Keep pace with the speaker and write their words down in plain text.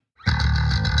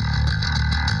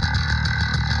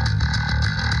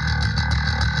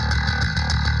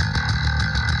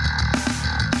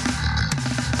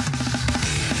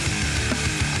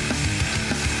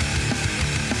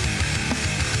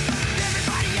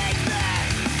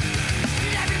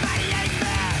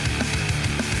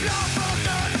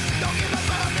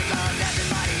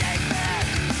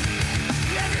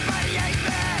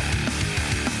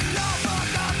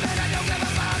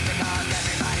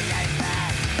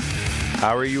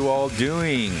How are you all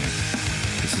doing?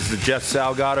 This is the Jeff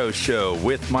Salgado Show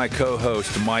with my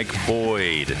co-host, Mike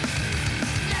Boyd.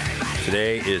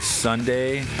 Today is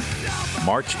Sunday,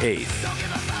 March 8th.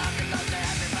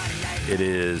 It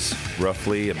is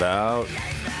roughly about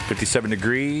 57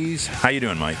 degrees. How you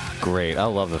doing, Mike? Great. I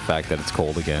love the fact that it's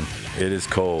cold again. It is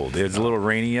cold. It was a little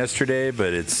rainy yesterday,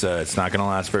 but it's not going to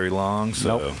last very long.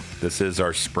 So Nope. This is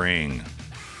our spring.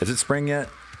 Is it spring yet?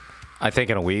 I think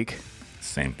in a week.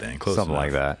 Same thing. Close Something enough.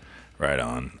 like that. Right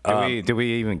on. Did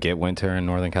we even get winter in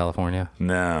Northern California?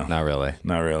 No. Not really.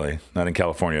 Not really. Not in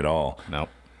California at all. Nope.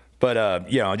 But,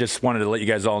 I just wanted to let you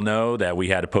guys all know that we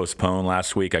had to postpone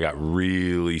last week. I got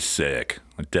really sick.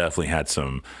 I definitely had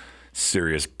some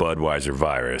serious Budweiser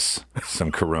virus,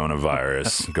 some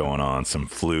coronavirus going on, some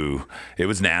flu. It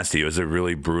was nasty. It was a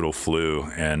really brutal flu,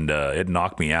 and it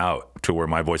knocked me out to where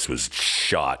my voice was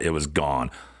shot. It was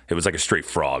gone. It was like a straight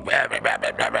frog.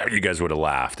 You guys would have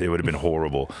laughed. It would have been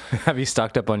horrible. Have you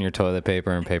stocked up on your toilet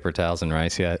paper and paper towels and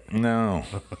rice yet? No,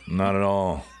 not at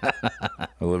all. I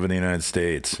live in the United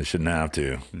States. I shouldn't have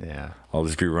to. Yeah. I'll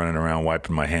just be running around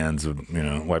wiping my hands,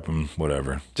 wiping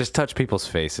whatever. Just touch people's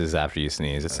faces after you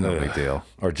sneeze. It's no big deal.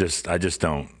 Or I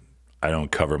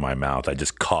don't cover my mouth. I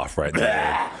just cough right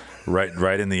there.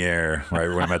 right in the air, right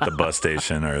when I'm at the bus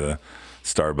station or the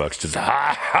Starbucks, just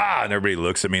ha ha, and everybody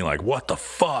looks at me like, what the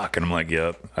fuck? And I'm like,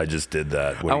 yep, I just did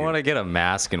that. I want to get a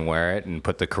mask and wear it and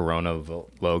put the Corona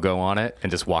logo on it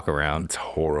and just walk around. It's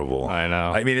horrible. I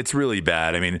know. I mean, it's really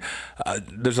bad. I mean,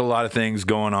 there's a lot of things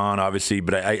going on, obviously,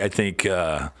 but I think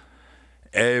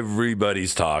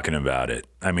everybody's talking about it.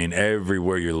 I mean,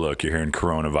 everywhere you look, you're hearing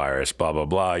coronavirus, blah, blah,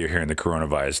 blah. You're hearing the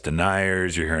coronavirus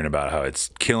deniers. You're hearing about how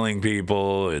it's killing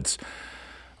people. It's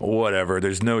whatever.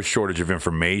 There's no shortage of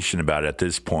information about it at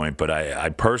this point, but I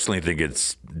personally think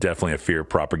it's definitely a fear of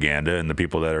propaganda, and the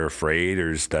people that are afraid,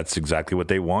 that's exactly what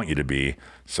they want you to be.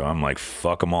 So I'm like,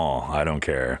 fuck them all. I don't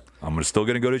care. I'm still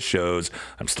going to go to shows.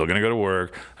 I'm still going to go to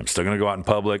work. I'm still going to go out in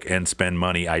public and spend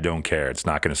money. I don't care. It's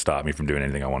not going to stop me from doing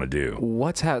anything I want to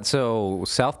do. So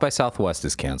South by Southwest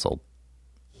is canceled.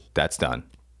 That's done.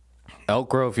 Elk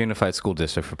Grove Unified School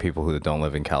District, for people who don't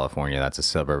live in California, that's a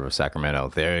suburb of Sacramento.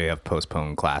 They have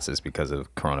postponed classes because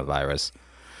of coronavirus.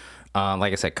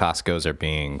 Like I said, Costco's are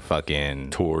being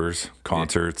fucking Tours,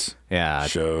 concerts,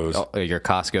 shows. Your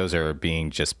Costco's are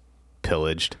being just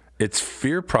pillaged. It's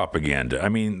fear propaganda. I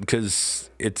mean, because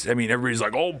everybody's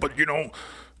like, oh, but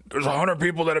there's 100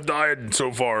 people that have died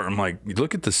so far. I'm like,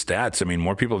 look at the stats. I mean,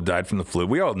 more people have died from the flu.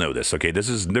 We all know this, okay?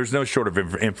 There's no short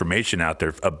of information out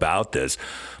there about this.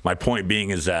 My point being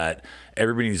is that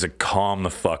everybody needs to calm the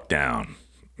fuck down.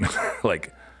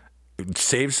 Like,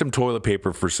 save some toilet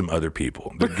paper for some other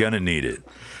people. They're going to need it.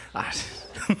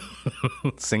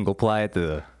 Single ply at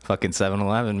the fucking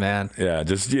 7-Eleven, man. Yeah,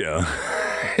 just,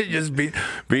 just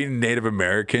being Native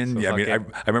American. So yeah,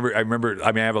 I remember,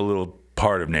 I have a little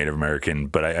part of Native American,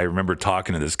 but I remember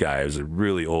talking to this guy. He was a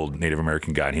really old Native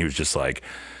American guy, and he was just like,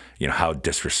 how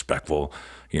disrespectful,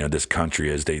 this country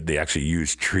is. They actually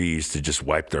use trees to just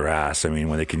wipe their ass. I mean,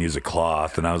 when they can use a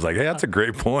cloth. And I was like, hey, that's a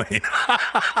great point.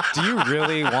 Do you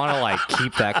really want to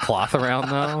keep that cloth around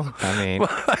though? I mean,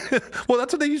 well,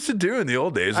 that's what they used to do in the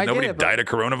old days. Nobody died of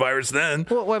coronavirus then.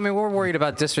 Well, I mean, we're worried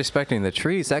about disrespecting the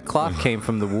trees. That cloth came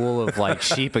from the wool of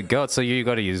sheep and goats. So you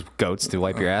got to use goats to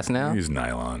wipe your ass now? Use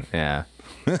nylon. Yeah.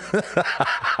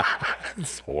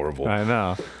 It's horrible. I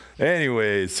know.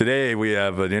 Anyways, today we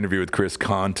have an interview with Chris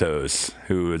Kontos,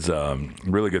 who is a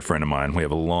really good friend of mine. We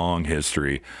have a long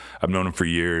history. I've known him for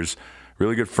years.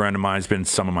 Really good friend of mine. He's been in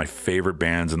some of my favorite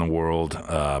bands in the world.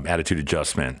 Attitude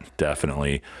Adjustment,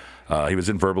 definitely. He was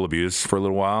in Verbal Abuse for a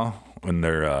little while in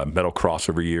their metal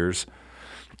crossover years.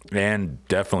 And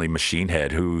definitely Machine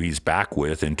Head, who he's back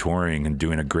with and touring and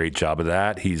doing a great job of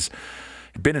that. He's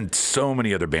been in so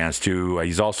many other bands, too.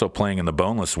 He's also playing in the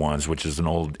Boneless Ones, which is an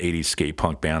old 80s skate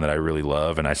punk band that I really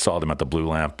love. And I saw them at the Blue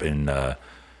Lamp in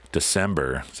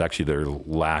December. It's actually their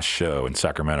last show in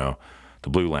Sacramento, the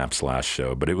Blue Lamp's last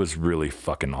show. But it was really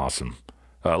fucking awesome.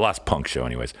 Last punk show,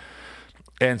 anyways.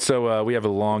 And so we have a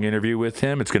long interview with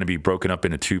him. It's going to be broken up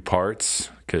into 2 parts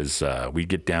because we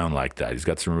get down like that. He's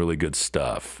got some really good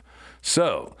stuff.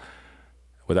 So,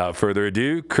 without further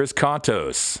ado, Chris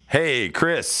Kontos. Hey,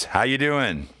 Chris, how you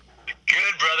doing?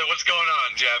 Good, brother. What's going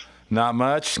on, Jeff? Not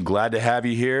much. Glad to have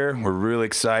you here. We're really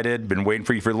excited. Been waiting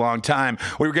for you for a long time.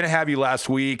 We were going to have you last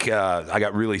week. I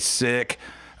got really sick.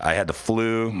 I had the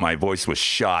flu. My voice was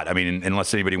shot. I mean,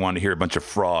 unless anybody wanted to hear a bunch of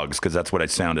frogs, because that's what I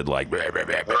sounded like. Right.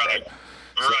 Right.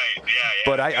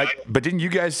 Yeah. But didn't you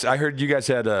guys? I heard you guys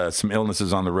had some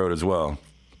illnesses on the road as well.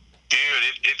 Dude,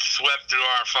 it swept swept through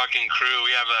our fucking crew.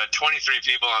 We have 23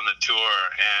 people on the tour,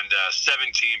 and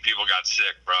 17 people got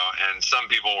sick, bro. And some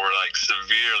people were like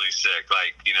severely sick,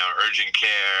 like, you know, urgent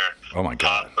care. Oh my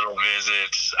God. Hospital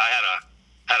visits. I had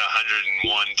a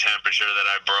 101 temperature that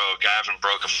I broke. I haven't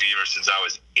broke a fever since I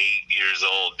was 8 years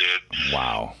old, dude.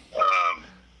 Wow.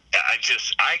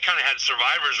 I kind of had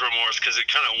survivor's remorse because it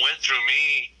kind of went through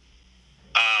me.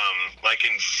 Like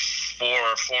in 4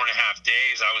 or 4.5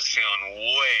 days, I was feeling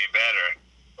way better.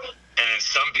 And then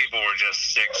some people were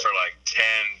just sick for like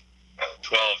 10,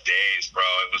 12 days, bro.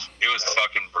 It was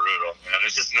fucking brutal. Man,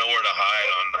 there's just nowhere to hide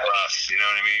on the bus. You know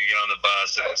what I mean? You get on the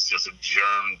bus and it's just a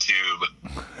germ tube.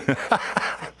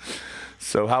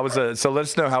 So let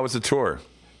us know, how was the tour?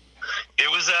 It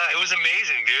was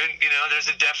amazing, dude. You know, there's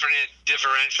a definite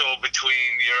differential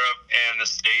between Europe and the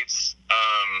States.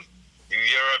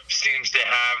 Europe seems to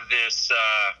have this,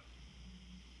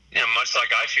 you know, much like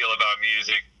I feel about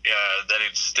music, that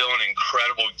it's still an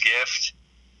incredible gift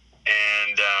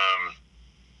and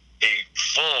a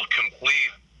full,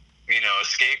 complete, you know,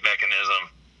 escape mechanism.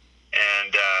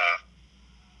 And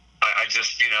I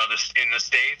just, you know, in the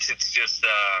States, it's just,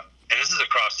 and this is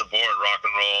across the board, rock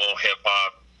and roll, hip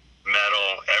hop,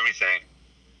 metal, everything.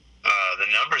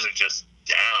 The numbers are just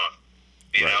down.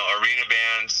 You know, arena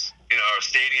bands, you know, our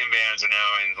stadium bands are now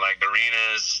in like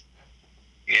arenas,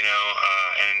 you know,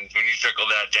 and when you trickle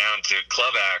that down to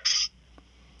club acts,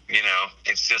 you know,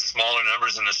 it's just smaller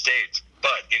numbers in the States.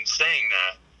 But in saying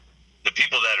that, the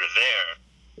people that are there,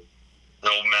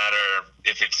 no matter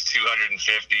if it's 250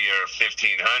 or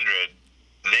 1,500,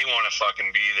 they want to fucking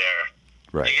be there.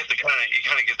 Right. You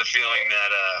kind of get the feeling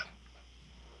that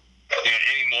you know,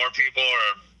 any more people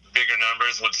or bigger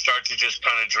numbers would start to just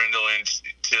kind of dwindle into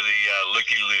the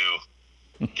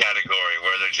looky-loo category,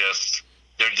 where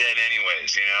they're dead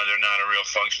anyways. You know, they're not a real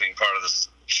functioning part of this,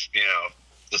 you know,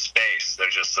 the space. They're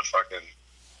just a fucking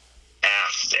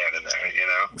ass standing there, you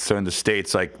know. So in the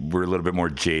States, like, we're a little bit more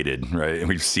jaded, right? And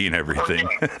we've seen everything.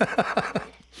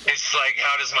 It's like,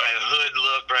 how does my hood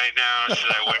look right now?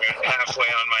 Should I wear it halfway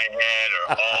on my head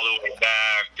or all the way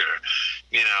back? Or,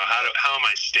 you know, how am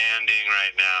I standing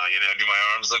right now? You know, do my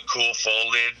arms look cool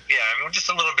folded? Yeah, I mean, just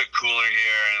a little bit cooler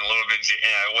here and a little bit,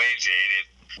 way jaded.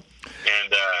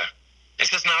 And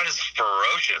it's just not as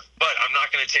ferocious. But I'm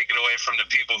not going to take it away from the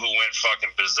people who went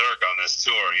fucking berserk on this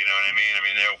tour. You know what I mean? I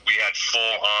mean, we had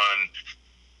full-on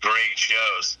great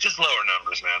shows, just lower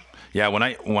numbers, man. Yeah,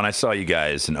 when I saw you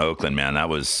guys in Oakland, man, it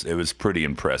was pretty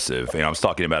impressive. You know, I was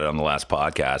talking about it on the last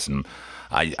podcast, and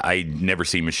I never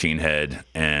seen Machine Head,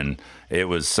 and it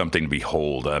was something to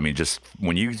behold. I mean, just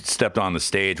when you stepped on the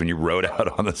stage, when you rode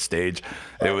out on the stage,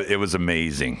 it was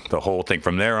amazing. The whole thing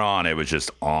from there on, it was just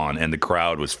on, and the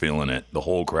crowd was feeling it. The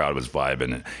whole crowd was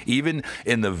vibing it. Even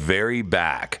in the very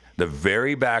back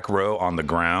row on the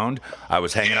ground, I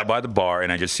was hanging out by the bar,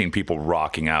 and I just seen people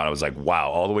rocking out. I was like,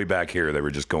 wow, all the way back here, they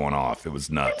were just going off. It was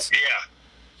nuts.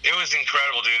 Yeah, it was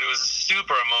incredible, dude. It was a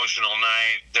super emotional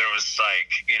night. There was like,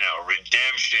 you know,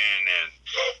 redemption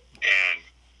and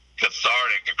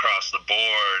cathartic across the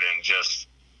board, and just,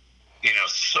 you know,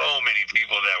 so many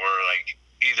people that were like,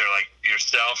 either like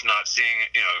yourself not seeing,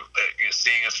 you know,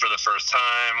 seeing us for the first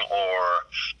time, or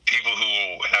people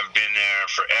who have been there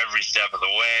for every step of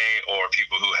the way, or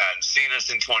people who hadn't seen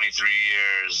us in 23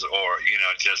 years, or, you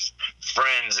know, just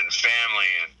friends and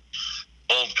family and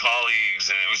old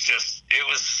colleagues. And it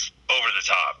was over the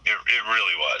top. It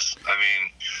really was. I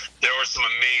mean, there were some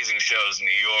amazing shows in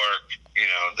New York, you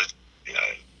know,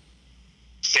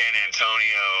 San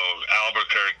Antonio,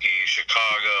 Albuquerque,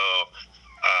 Chicago,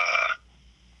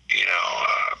 you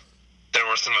know, there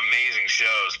were some amazing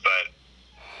shows, but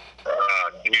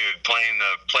dude, playing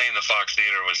the Fox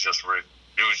Theater was just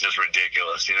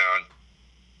ridiculous, you know. And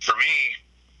for me,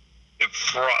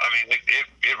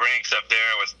 it ranks up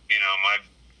there with, you know, my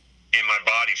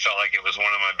body felt like it was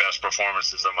one of my best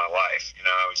performances of my life. You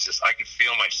know, I could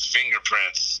feel my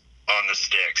fingerprints on the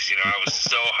sticks. You know, I was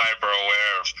so hyper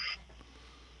aware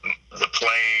of the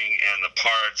playing and the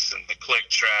parts and the click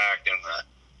track and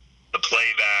the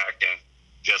playback, and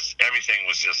just everything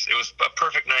was it was a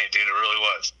perfect night, dude. It really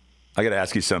was. I got to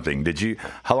ask you something.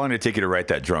 How long did it take you to write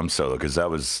that drum solo? Because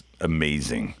that was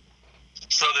amazing.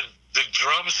 So the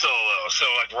drum solo. So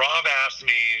like Rob asked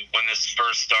me when this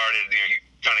first started, you know, he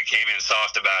kind of came in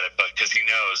soft about it, but because he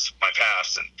knows my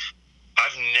past, and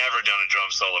I've never done a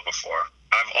drum solo before.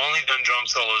 I've only done drum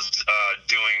solos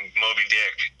doing Moby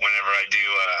Dick whenever I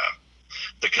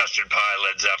do the Custard Pie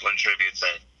Led Zeppelin tribute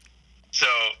thing. So.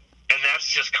 And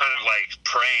that's just kind of like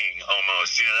praying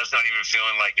almost, you know, that's not even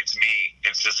feeling like it's me.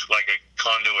 It's just like a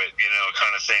conduit, you know,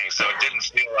 kind of thing. So it didn't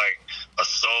feel like a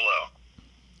solo.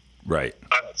 Right.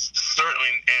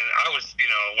 Certainly, and I was,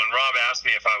 when Rob asked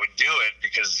me if I would do it,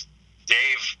 because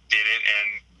Dave did it, and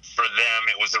for them,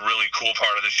 it was a really cool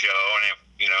part of the show, and it,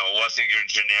 wasn't your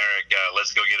generic,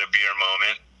 let's go get a beer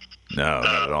moment. No,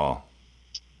 not at all.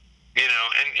 And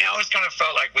I always kind of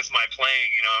felt like with my playing,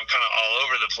 I'm kind of all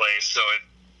over the place, so it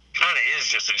kind of is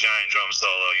just a giant drum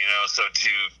solo, so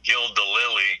to gild the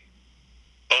lily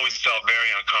always felt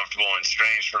very uncomfortable and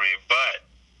strange for me, but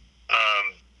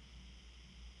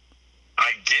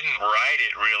I didn't write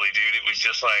it really, dude. It was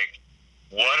just like,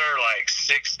 what are like 6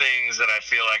 things that I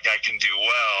feel like I can do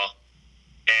well?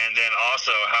 And then also,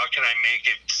 how can I make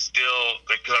it still,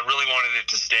 because I really wanted it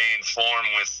to stay in form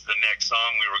with the next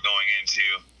song we were going into,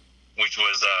 which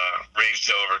was Rage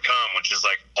to Overcome, which is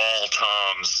like all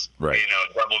toms, right.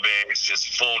 Double bass,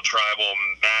 just full tribal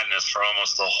madness for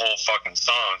almost the whole fucking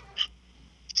song.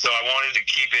 So I wanted to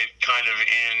keep it kind of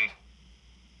in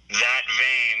that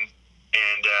vein,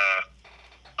 and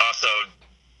also,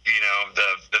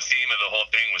 the theme of the whole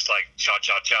thing was like cha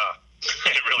cha cha.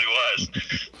 It really was.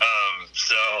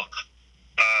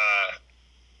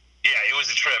 Yeah, it was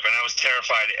a trip, and I was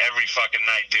terrified every fucking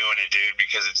night doing it, dude,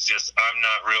 because it's just, I'm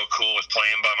not real cool with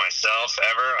playing by myself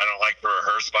ever. I don't like to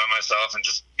rehearse by myself, and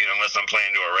just, unless I'm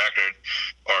playing to a record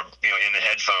or, in the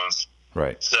headphones.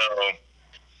 Right. So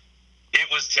it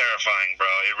was terrifying,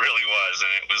 bro. It really was,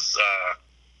 and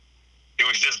it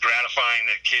was just gratifying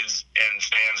that kids and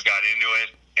fans got into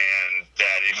it, and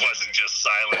that it wasn't just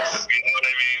silence. You know what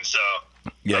I mean? So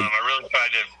yeah. I really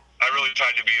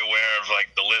tried to be aware of like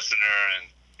the listener, and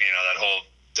that whole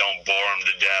don't bore them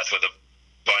to death with a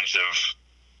bunch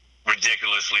of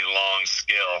ridiculously long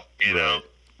skill. You know.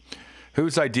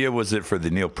 Whose idea was it for the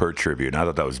Neil Peart tribute? I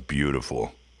thought that was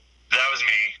beautiful. That was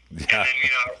me. Yeah. And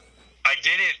then I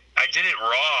did it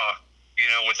raw.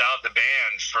 Without the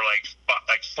band for like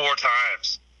 4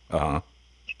 times. Uh-huh.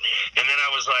 And then I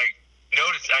was like,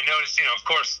 I noticed, of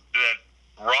course, that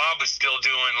Rob was still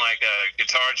doing like a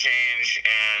guitar change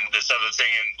and this other thing,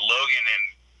 and Logan and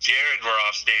Jared were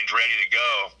off stage ready to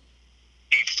go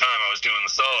each time I was doing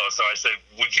the solo. So I said,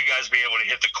 would you guys be able to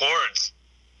hit the chords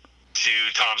to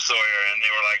Tom Sawyer? And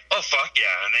they were like, oh, fuck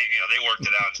yeah. And they worked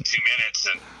it out in 2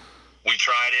 minutes, and we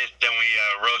tried it. Then we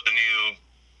wrote the new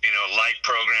light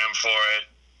program for it,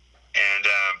 and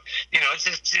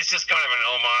it's just kind of an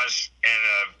homage,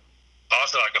 and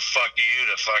also like a fuck you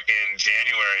to fucking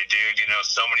January, dude.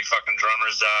 So many fucking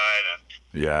drummers died, and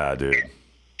yeah, dude,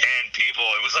 and people,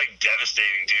 it was like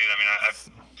devastating, dude. I mean,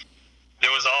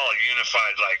 there was all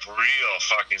unified like real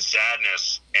fucking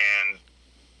sadness and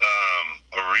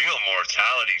a real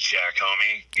mortality check,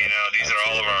 homie. These are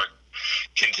all of our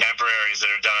contemporaries that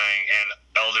are dying, and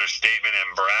elder statesmen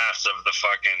and brass of the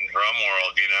fucking drum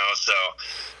world, so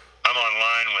I'm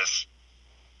online with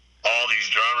all these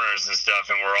drummers and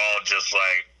stuff, and we're all just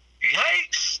like,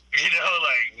 yikes,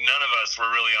 like none of us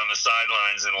were really on the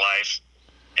sidelines in life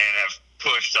and have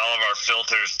pushed all of our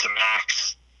filters to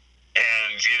max,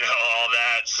 and all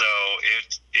that. So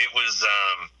it was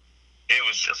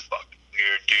just fucking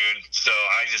weird, dude. So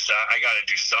I got to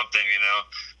do something.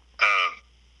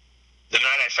 The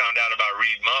night I found out about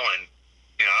Reed Mullen,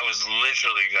 I was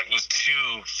literally, it was 2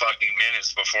 fucking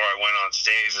minutes before I went on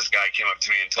stage. This guy came up to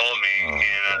me and told me,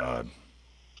 God.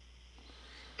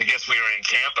 I guess we were in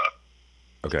Tampa.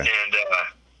 Okay. And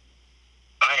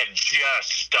I had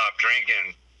just stopped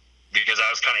drinking because I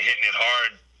was kind of hitting it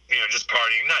hard, just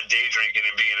partying, not day drinking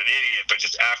and being an idiot, but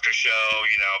just after show,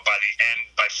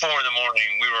 by 4 a.m,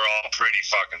 we were all pretty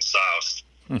fucking soused.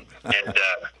 And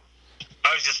I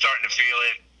was just starting to feel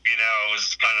it. It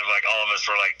was kind of like all of us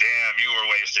were like, damn, you were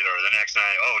wasted. Or the next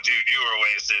night, oh, dude, you were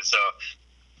wasted. So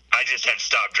I just had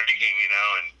stopped drinking,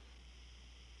 and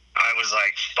I was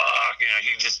like, fuck,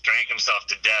 he just drank himself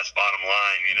to death, bottom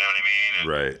line, you know what I mean? And,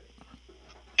 right.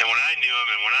 And when I knew him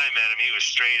and when I met him, he was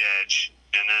straight edge.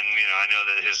 And then, I know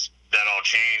that that all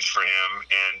changed for him.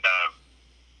 And,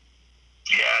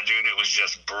 yeah, dude, it was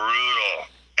just brutal.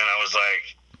 And I was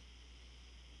like,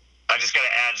 I just got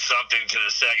to add something to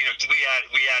the set. We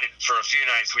added for a few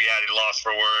nights. We added "Lost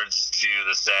for Words" to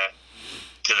the set,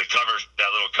 to the cover, that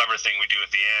little cover thing we do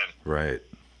at the end. Right.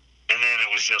 And then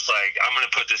it was just like, I'm gonna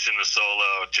put this in the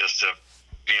solo just to,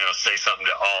 say something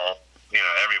to all,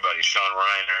 everybody, Sean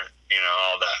Reiner,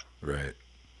 all that. Right.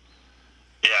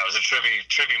 Yeah, it was a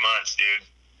trippy months, dude.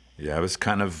 Yeah, it was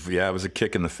it was a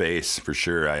kick in the face for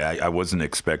sure. I wasn't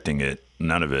expecting it,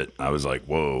 none of it. I was like,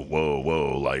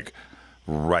 whoa, like.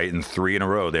 Right in 3 in a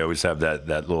row. They always have that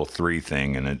little 3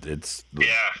 thing, and it's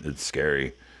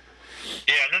scary.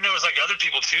 Yeah, and then there was like other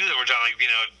people too that were done, like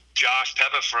Josh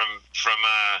Peppa from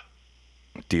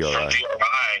DRI. from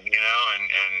DRI, and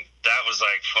that was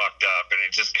like fucked up, and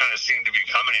it just kind of seemed to be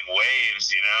coming in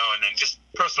waves, and then just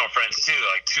personal friends too,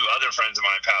 like 2 other friends of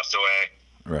mine passed away.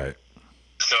 Right.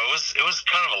 So it was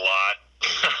kind of a lot.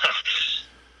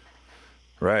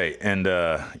 Right. And,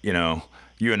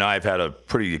 you and I have had a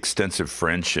pretty extensive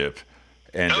friendship.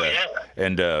 And,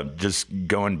 just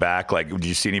going back, like, did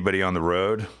you see anybody on the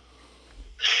road?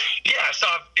 Yeah, I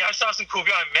saw some cool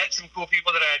people. I met some cool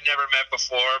people that I had never met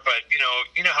before, but you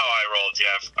know how I roll,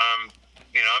 Jeff. I'm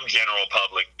general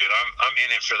public, dude. I'm in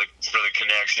it for the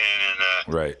connection and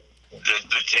right.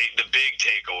 the big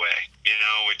takeaway,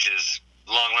 which is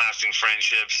long-lasting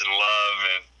friendships and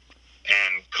love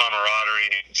and camaraderie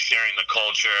and sharing the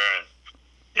culture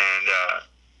and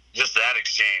just that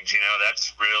exchange.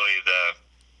 That's really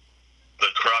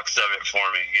the crux of it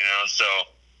for me. So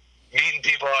meeting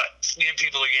people, seeing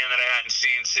people again that I hadn't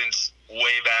seen since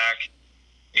way back,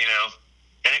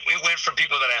 and it went from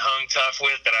people that I hung tough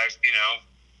with that I,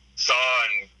 saw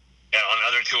and on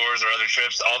other tours or other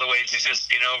trips, all the way to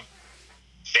just,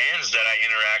 fans that I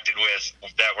interacted with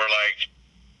that were like,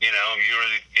 you were,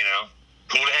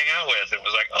 cool to hang out with. It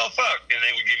was like, oh, fuck. And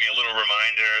they would give me a little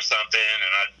reminder or something. And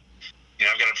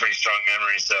I've got a pretty strong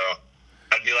memory. So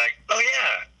I'd be like, oh,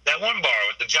 yeah, that one bar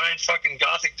with the giant fucking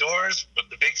Gothic doors with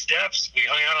the big steps. We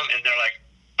hung out on, and they're like,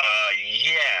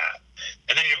 yeah.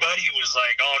 And then your buddy was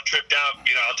like all tripped out,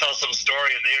 I'll tell some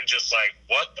story, and they're just like,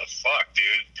 what the fuck,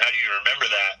 dude? How do you remember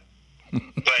that?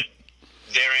 But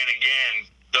therein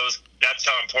again, that's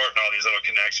how important all these little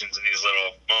connections and these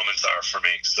little moments are for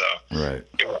me. So right.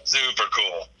 It was super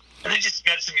cool. And I just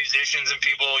met some musicians and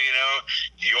people,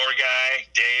 your guy,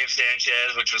 Dave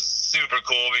Sanchez, which was super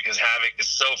cool because Havoc is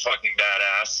so fucking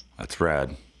badass. That's rad.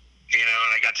 And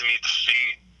I got to meet the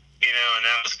Feet, and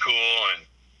that was cool. And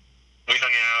we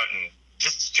hung out and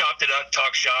just chopped it up,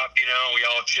 talked shop, we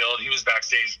all chilled. He was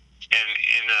backstage and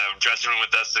in the dressing room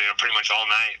with us, pretty much all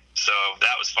night. So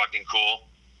that was fucking cool.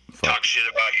 Talk shit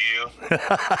about you.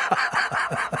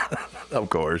 Of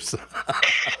course.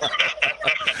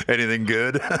 Anything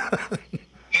good?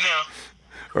 No.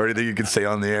 Or anything you can say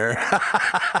on the air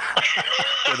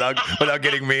without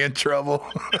getting me in trouble?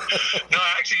 No,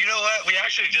 actually, you know what? We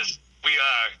actually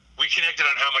we connected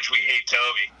on how much we hate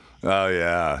Toby. Oh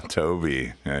yeah,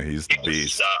 Toby. Yeah, he's the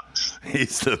beast. Sucks.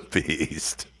 He's the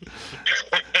beast.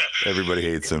 Everybody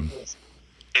hates him.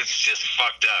 It's just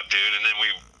fucked up, dude. And then we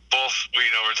both,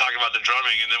 we're talking about the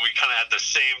drumming, and then we kind of at the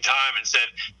same time and said,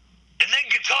 and then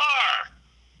guitar.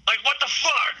 Like, what the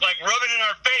fuck? Like, rub it in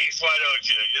our face, why don't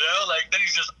you? Like, then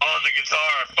he's just on the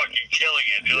guitar fucking killing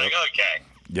it. You're like, okay.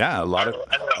 Yeah, enough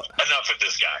with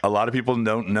this guy. A lot of people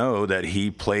don't know that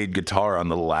he played guitar on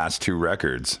the last 2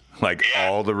 records. Like,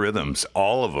 all the rhythms,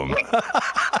 all of them.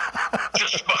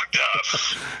 Just fucked up.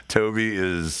 Toby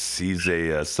he's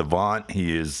a savant.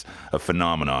 He is a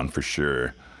phenomenon for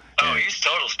sure. Oh, he's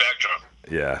total spectrum.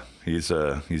 Yeah, he's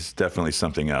definitely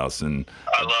something else. And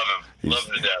I love him. Love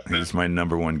him to death, man. He's my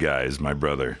number one guy. He's my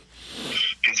brother.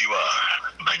 And you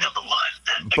are my number one.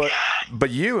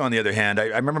 But you, on the other hand, I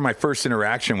remember my first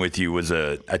interaction with you was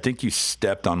I think you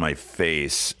stepped on my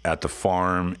face at the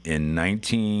farm in I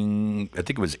think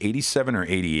it was 87 or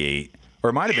 88.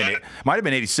 Or it might have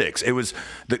been 86. It was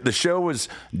the show was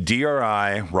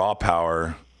DRI, Raw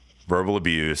Power, Verbal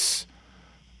Abuse,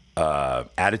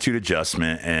 Attitude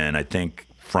Adjustment, and I think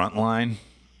Frontline.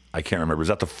 I can't remember. It was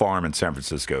at the farm in San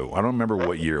Francisco. I don't remember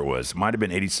what year it was. It might have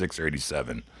been 86 or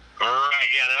 87. Right,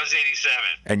 yeah, that was 87.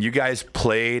 And you guys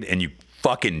played, and it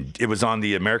was on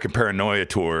the American Paranoia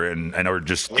tour, or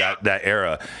just that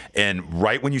era. And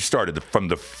right when you started, from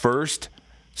the first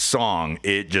song,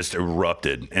 it just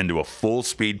erupted into a full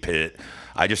speed pit.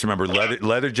 I just remember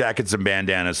leather jackets and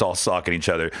bandanas all socking each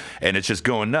other, and it's just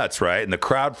going nuts, right? And the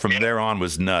crowd from there on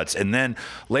was nuts. And then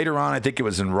later on, I think it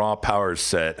was in Raw Power's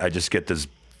set, I just get this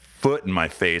foot in my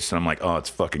face, and I'm like, oh, it's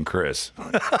fucking Chris.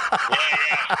 Yeah.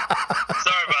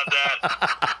 Sorry about that.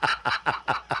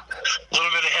 A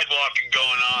little bit of head walking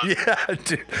going on. Yeah,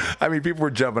 dude. I mean, people were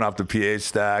jumping off the PA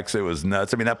stacks. It was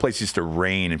nuts. I mean, that place used to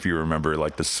rain, if you remember,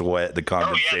 like the sweat, the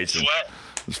condensation. Oh, yeah, the sweat.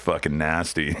 It was fucking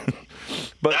nasty.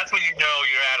 But that's when you know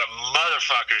you're at a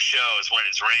motherfucker show is when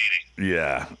it's raining.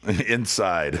 Yeah,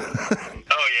 inside. Oh,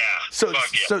 yeah.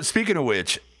 So speaking of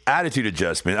which, Attitude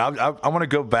Adjustment, I want to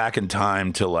go back in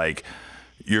time to, like,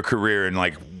 your career and,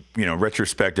 like,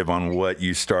 retrospective on what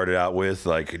you started out with.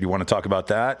 Like, do you want to talk about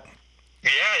that? Yeah,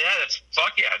 that's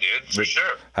fuck yeah, dude, for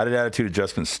sure. How did Attitude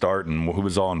Adjustment start, and who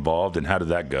was all involved, and how did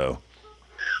that go?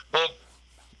 Well,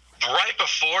 right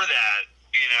before that,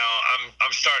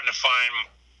 I'm starting to find,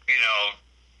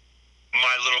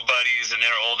 my little buddies and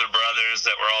their older brothers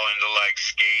that were all into like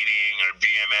skating or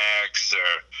BMX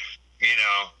or, you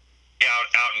know,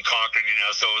 out in Concord, you know.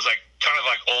 So it was like kind of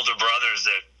like older brothers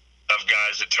of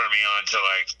guys that turned me on to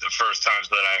like the first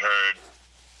times that I heard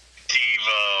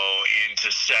Devo, into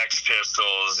Sex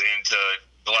Pistols, into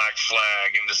Black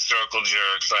Flag, into Circle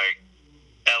Jerks, like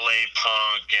LA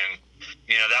Punk, and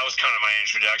you know, that was kind of my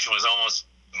introduction. Was almost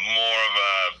more of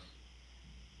a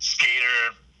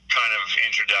skater kind of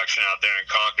introduction out there in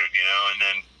Concord, you know. And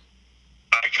then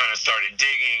I kind of started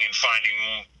digging and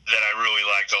finding that I really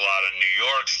liked a lot of New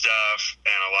York stuff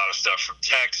and a lot of stuff from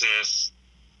Texas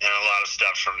and a lot of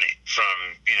stuff from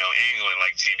you know, England,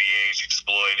 like GBH,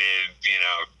 Exploited, you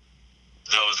know,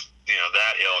 those, you know,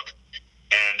 that ilk.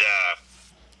 And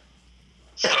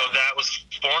so that was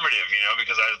formative, you know,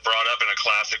 because I was brought up in a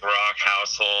classic rock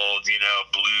household, you know,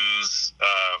 blues.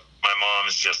 My mom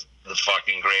is just the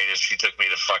fucking greatest. She took me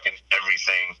to fucking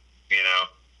everything, you know.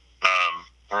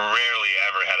 Rarely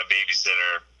ever had a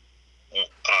babysitter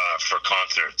for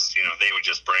concerts. You know, they would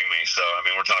just bring me. So, I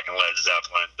mean, we're talking Led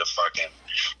Zeppelin,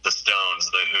 the Stones,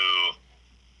 the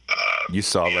Who. You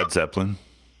saw Led Zeppelin?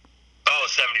 Oh,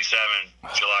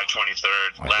 77, July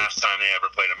 23rd, last time they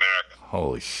ever played America.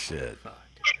 Holy shit.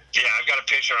 Yeah, I've got a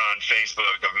picture on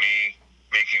Facebook of me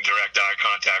making direct eye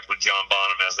contact with John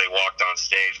Bonham as they walked on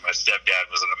stage. My stepdad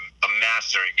was a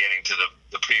master at getting to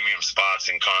the premium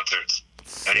spots in concerts.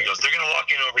 And he goes, they're going to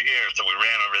walk in over here. So we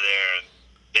ran over there, and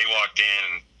they walked in,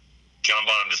 and John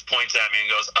Bonham just points at me and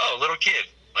goes, oh, little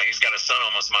kid. Like, he's got a son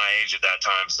almost my age at that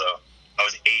time, so I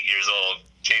was 8 years old.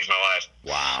 Changed my life.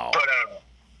 Wow.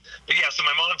 But yeah, so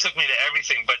my mom took me to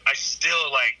everything, but I still,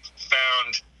 like,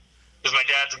 found, because my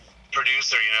dad's a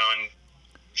producer, you know, and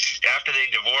after they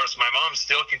divorced, my mom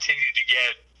still continued to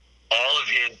get all of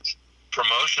his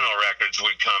promotional records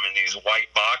would come in these white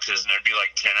boxes, and there'd be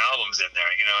like 10 albums in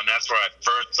there, you know, and that's where I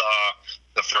first saw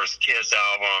the first Kiss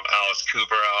album, Alice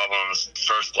Cooper albums,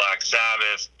 first Black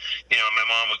Sabbath. You know, my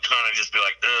mom would kind of just be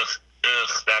like,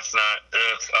 that's not,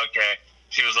 okay.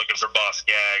 She was looking for Boss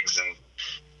Gags and,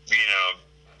 you know,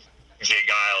 Jay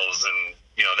Giles and,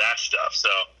 you know, that stuff.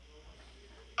 So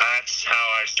that's how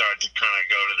I started to kind of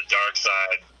go to the dark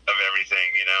side of everything,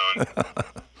 you know, and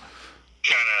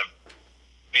kind of,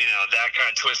 you know, that kind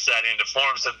of twists that into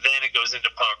form. So then it goes into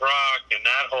punk rock and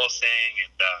that whole thing.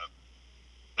 And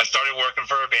I started working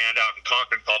for a band out in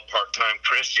Concord called Part-Time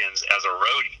Christians as a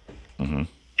roadie. Mm-hmm.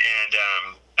 And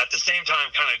at the same time,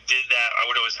 kind of did that. I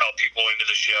would always help people into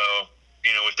the show,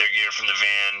 you know, with their gear from the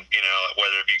van, you know,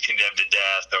 whether it be Condemned to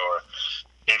Death or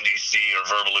MDC or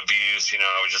verbal abuse. You know,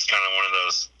 I was just kind of one of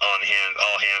those all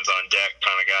hands on deck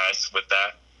kind of guys with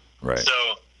that. Right.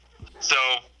 So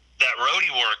that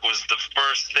roadie work was the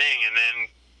first thing, and then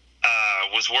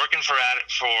was working for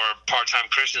Part-Time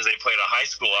Christians. They played a high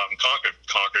school out in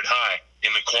Concord High,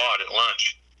 in the quad at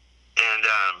lunch, and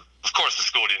of course the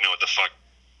school didn't know what the fuck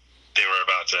they were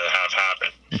about to have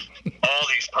happen. All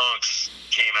these punks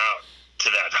came out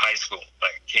to that high school,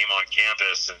 like came on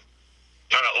campus and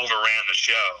kind of overran the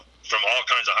show from all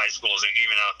kinds of high schools and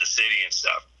even out in the city and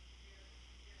stuff.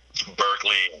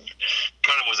 Berkeley,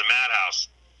 kind of was a madhouse.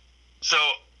 So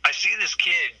I see this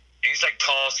kid, he's like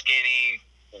tall, skinny,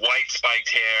 white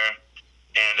spiked hair,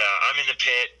 and I'm in the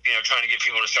pit, you know, trying to get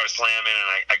people to start slamming, and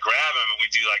I grab him and we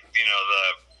do like,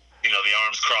 the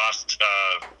arms crossed,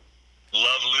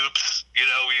 love loops, you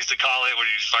know, we used to call it, where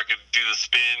you just fucking do the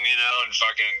spin, you know, and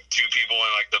fucking two people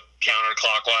in like the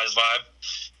counterclockwise vibe.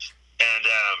 And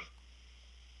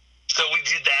so we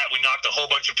did that. We knocked a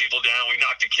whole bunch of people down. We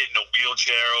knocked a kid in a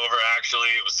wheelchair over,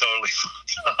 actually. It was totally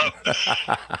fucked up.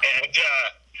 And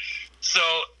so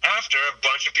after, a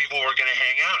bunch of people were going to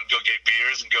hang out and go get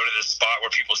beers and go to this spot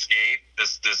where people skate,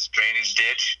 this drainage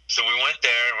ditch. So we went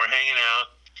there and we're hanging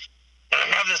out. And I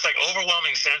have this like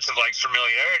overwhelming sense of like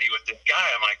familiarity with this guy.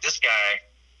 I'm like, this guy,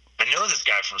 I know this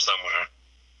guy from somewhere.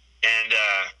 And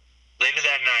later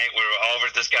that night, we were all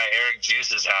over at this guy Eric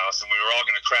Juice's house, and we were all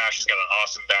going to crash. He's got an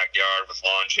awesome backyard with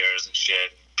lawn chairs and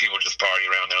shit. People just party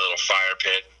around their little fire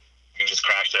pit. You can just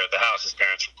crash there at the house. His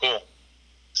parents were cool.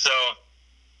 So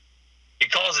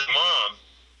he calls his mom,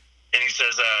 and he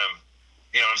says,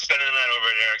 you know, I'm spending the night over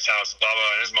at Eric's house, blah,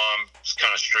 blah. And his mom's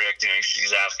kind of strict. You know,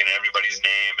 she's asking everybody's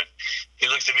name. And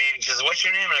he looks at me and he says, what's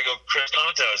your name? And I go, Chris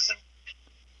Kontos. And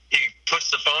he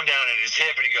puts the phone down at his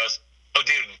hip and he goes, oh,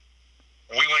 dude,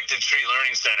 we went to Street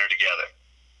Learning Center together.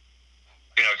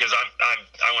 You know, because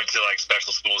I went to like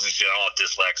special schools and shit. I'm all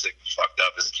dyslexic, fucked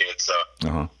up as a kid. So,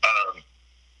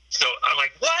 so I'm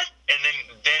like, what? And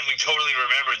then we totally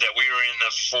remembered that we were in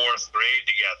the 4th grade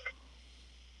together.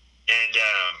 And,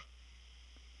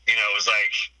 you know, it was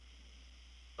like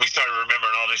we started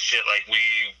remembering all this shit. Like, we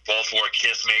both wore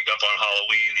Kiss makeup on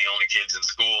Halloween, the only kids in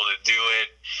school to do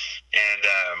it. And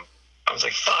I was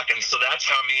like, fuck. And so that's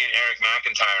how me and Eric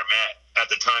McIntyre met.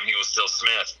 At the time, he was still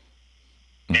Smith.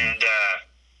 And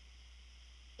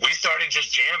we started just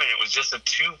jamming. It was just a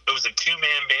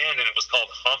two-man band, and it was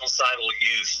called Homicidal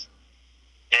Youth.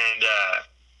 And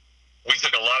we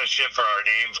took a lot of shit for our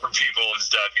name from people and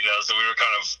stuff, you know, so we were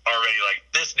kind of already like,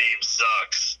 this name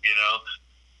sucks, you know?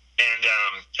 And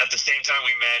at the same time,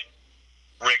 we met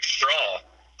Rick Straw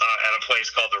at a place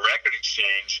called the Record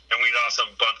Exchange, and we'd also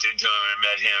bumped into him and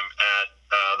met him at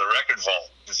the Record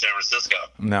Vault in San Francisco.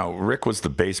 Now, Rick was the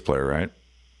bass player, right?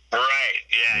 Right,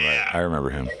 yeah. I remember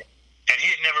him. And he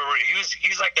had never,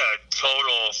 he's like a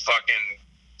total fucking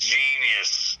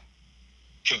genius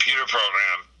computer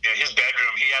program. You know, his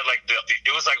bedroom, he had like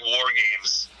it was like war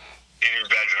games in his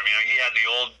bedroom. You know, he had the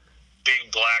old big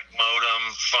black modem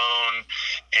phone,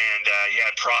 and he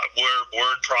had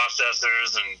word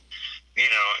processors, and you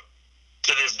know,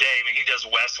 to this day, I mean, he does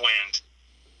Westwind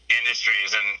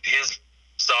Industries, and his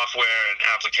software and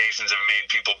applications have made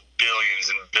people billions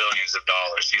and billions of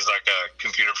dollars. He's like a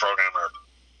computer programmer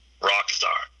rock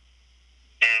star.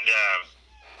 And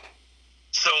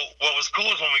so what was cool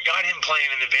is when we got him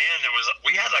playing in the band,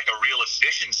 we had like a real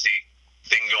efficiency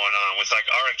thing going on with like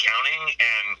our accounting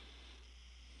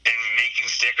and making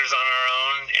stickers on our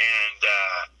own, and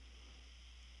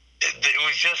it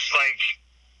was just like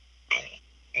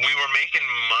we were making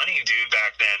money, dude,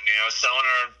 back then, you know, selling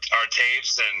our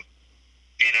tapes, and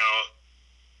you know,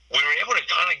 we were able to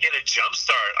kind of get a jump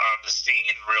start on the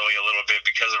scene really a little bit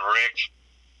because of Rick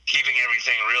keeping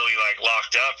everything really like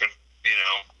locked up, and you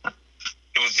know,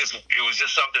 it was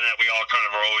just something that we all kind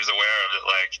of are always aware of, that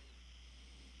like,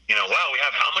 you know, wow, we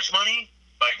have how much money?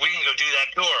 Like, we can go do that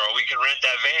tour, or we can rent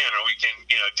that van, or we can,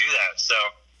 you know, do that. So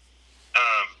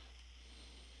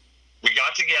we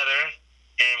got together,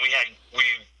 and we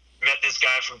met this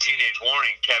guy from Teenage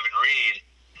Warning, Kevin Reed,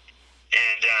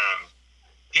 and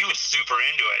he was super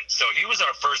into it. So he was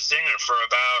our first singer for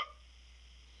about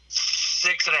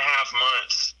 6.5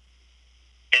 months.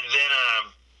 And then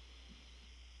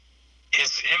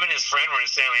him and his friend were in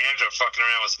San Leandro fucking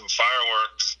around with some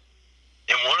fireworks.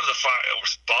 And one of the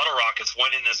bottle rockets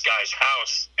went in this guy's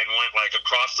house and went like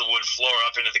across the wood floor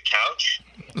up into the couch.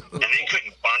 And they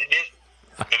couldn't find it.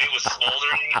 And it was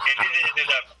smoldering. And it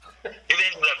ended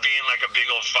up being like a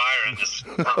big old fire in this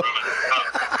room in the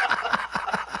house.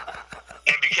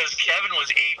 And because Kevin was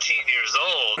 18 years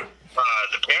old,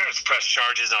 the parents pressed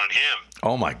charges on him.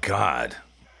 Oh my God.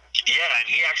 Yeah, and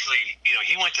he actually, you know,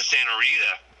 he went to Santa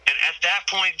Rita. And at that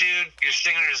point, dude, your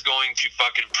singer is going to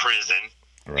fucking prison.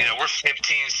 Right. You know, we're 15,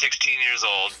 16 years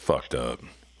old. Fucked up.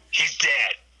 He's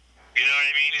dead. You know what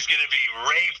I mean? He's going to be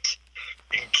raped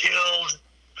and killed.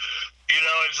 You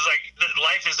know, it's just like,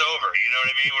 life is over. You know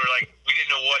what I mean? We're like, we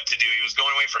didn't know what to do. He was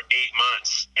going away for 8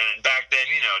 months. And back then,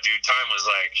 you know, dude, time was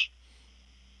like,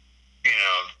 you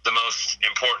know, the most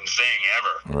important thing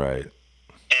ever. Right.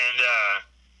 And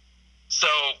so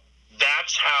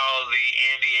that's how the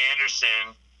Andy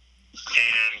Anderson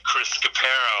and Chris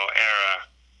Capero era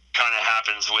kind of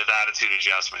happens with Attitude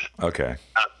Adjustment. Okay.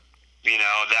 You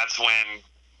know, that's when,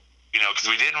 you know, because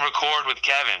we didn't record with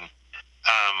Kevin.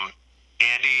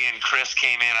 Andy and Chris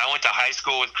came in. I went to high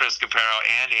school with Chris Capero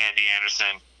and Andy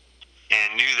Anderson,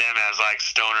 and knew them as like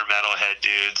stoner metalhead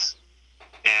dudes.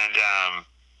 And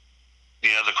you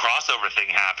know, the crossover thing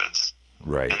happens.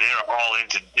 Right. And they're all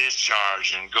into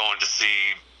Discharge and going to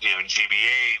see, you know,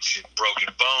 GBH and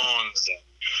Broken Bones, and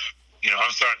you know,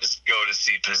 I'm starting to go to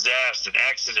see Possessed and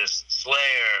Exodus and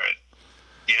Slayer, and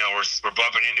you know, we're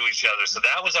bumping into each other. So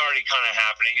that was already kind of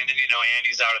happening. And then, you know,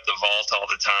 Andy's out at the Vault all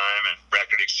the time and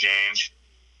Record Exchange.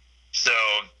 So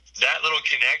that little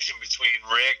connection between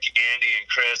Rick, Andy, and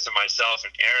Chris, and myself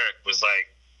and Eric was like,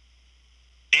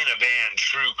 in a band,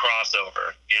 true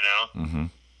crossover, you know? Mm-hmm.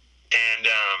 And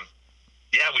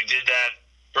yeah, we did that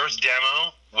first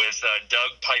demo with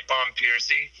Doug Pipebomb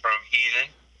Piercy from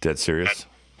Heathen. Dead Serious?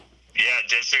 Yeah,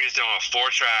 Dead Serious demo,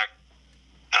 4-track.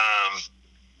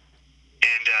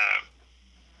 And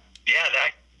yeah,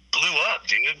 that blew up,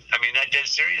 dude. I mean, that Dead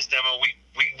Serious demo,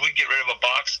 we'd get rid of a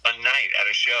box a night at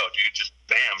a show, dude. Just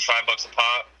bam, $5 a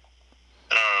pop.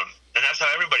 And that's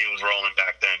how everybody was rolling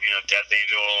back then. You know, Death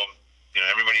Angel, you know,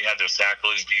 everybody had their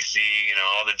Sacrilege DC, you know,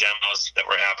 all the demos that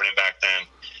were happening back then.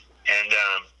 And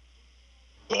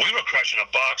but we were crushing a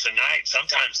box a night,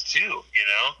 sometimes two, you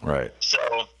know? Right. So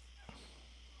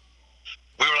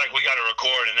we were like, we got to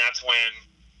record, and that's when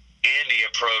Andy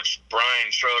approached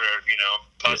Brian Schroeder, you know,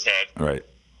 Puzzhead. Right.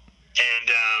 And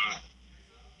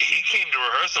he came to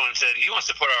rehearsal and said he wants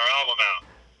to put our album out.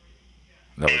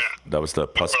 That was the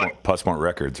Pussmort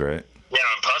Records, right? Yeah,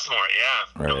 on Pussmort,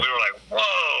 yeah. Right. And we were like,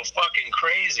 whoa, fucking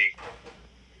crazy.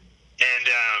 And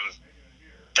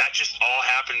that just all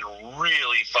happened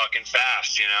really fucking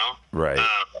fast, you know? Right.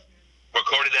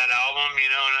 Recorded that album, you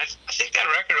know, and I think that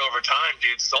record over time,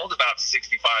 dude, sold about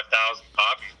 65,000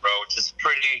 copies, bro, which is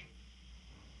pretty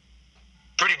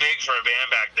big for a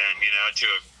band back then, you know, to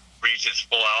have reached its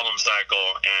full album cycle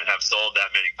and have sold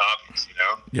that many copies, you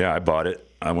know? Yeah, I bought it.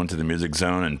 I went to the Music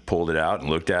Zone and pulled it out and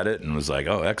looked at it and was like,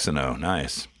 oh, X&O,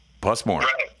 nice. Pussmort,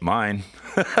 mine.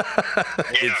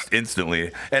 It's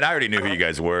instantly. And I already knew who you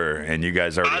guys were, and you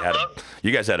guys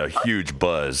had a huge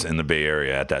buzz in the Bay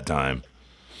Area at that time.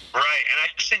 Right, and I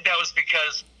just think that was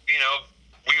because, you know,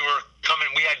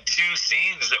 we had two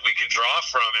scenes that we could draw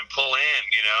from and pull in,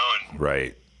 you know, and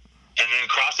right. And then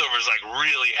crossover is like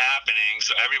really happening,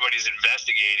 so everybody's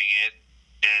investigating it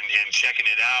and checking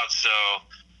it out. So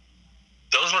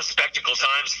those were spectacle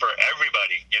times for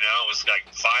everybody, you know. It was like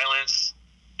Violence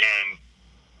and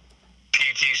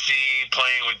PTC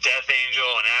playing with Death Angel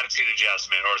and Attitude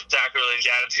Adjustment, or Sacrilege,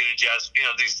 Attitude Adjustment. You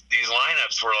know, these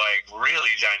lineups were like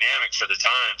really dynamic for the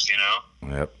times, you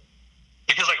know. Yep.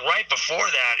 Because like right before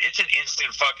that, it's an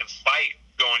instant fucking fight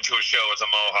going to a show as a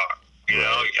Mohawk. You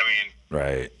know, I mean,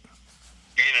 right.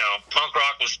 You know, punk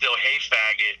rock was still hey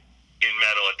faggot in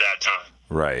metal at that time.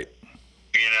 Right.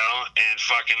 You know, and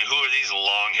fucking who are these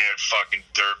long-haired fucking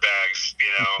dirtbags, you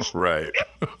know? Right.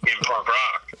 In punk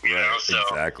rock, you know? So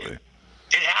exactly.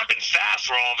 It happened fast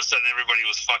where all of a sudden everybody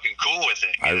was fucking cool with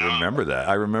it. I remember that.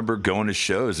 I remember going to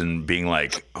shows and being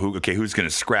like, who's going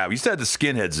to scrap? We used to have the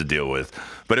skinheads to deal with,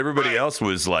 but everybody else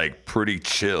was like pretty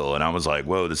chill. And I was like,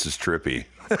 whoa, this is trippy.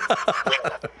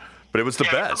 But it was the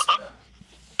best.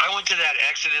 I went to that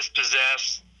Exodus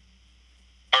Possessed,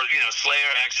 or, you know,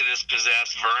 Slayer Exodus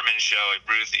Possessed Vermin show at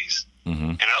Ruthie's.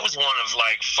 Mm-hmm. And I was one of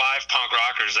like 5 punk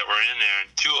rockers that were in there, and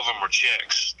 2 of them were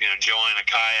chicks. You know, Joanna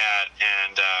Kayat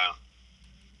and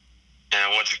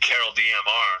Carol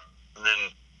DMR. And then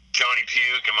Johnny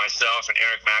Puke and myself and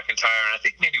Eric McIntyre, and I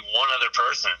think maybe one other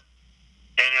person.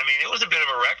 And, I mean, it was a bit of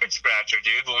a record scratcher,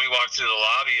 dude, when we walked through the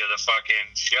lobby of the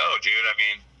fucking show, dude. I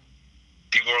mean,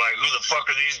 people were like, who the fuck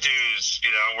are these dudes?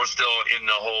 You know, we're still in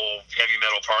the whole heavy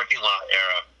metal parking lot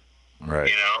era. Right.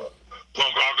 You know?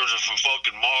 Punk rockers are from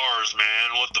fucking Mars, man.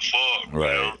 What the fuck?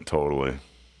 Right, you know? Totally.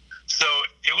 So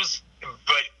it was,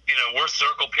 but, you know, we're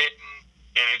circle pitting,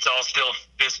 and it's all still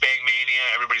fist bang mania.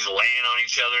 Everybody's laying on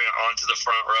each other onto the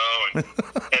front row and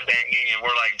head banging, and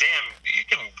we're like, damn, you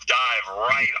can dive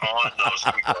right on those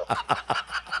people.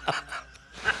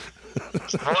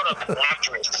 What a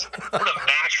mattress. What a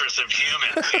mattress of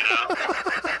humans, you know?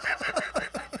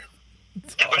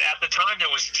 But at the time,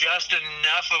 there was just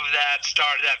enough of that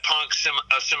punk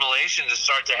assimilation to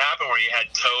start to happen, where you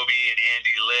had Toby and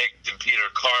Andy Licht and Peter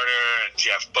Carter and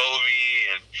Jeff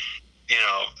Bovey and, you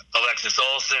know, Alexis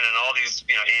Olsen and all these,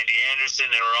 you know, Andy Anderson.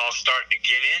 They were all starting to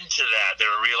get into that. They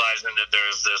were realizing that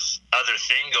there's this other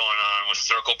thing going on with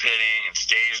circle pitting and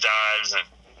stage dives. And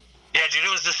yeah, dude,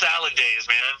 it was the salad days,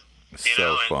 man. You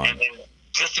know, fun. And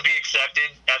just to be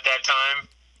accepted at that time,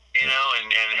 you know,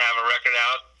 and have a record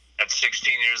out at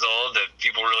 16 years old that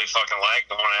people really fucking like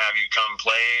and want to have you come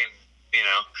play, and, you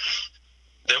know,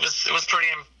 it was pretty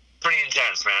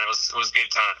intense, man. It was good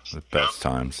times. The best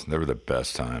times. They were the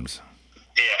best times.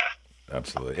 Yeah.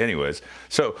 Absolutely. Anyways,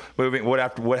 so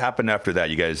what happened after that?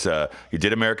 You guys, you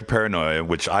did American Paranoia,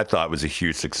 which I thought was a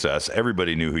huge success.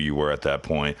 Everybody knew who you were at that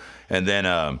point, and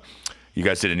then you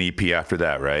guys did an EP after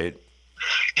that, right?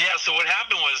 Yeah. So what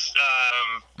happened was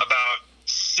about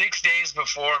 6 days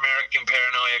before American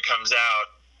Paranoia comes out,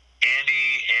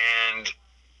 Andy and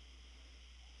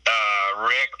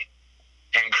Rick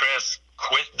and Chris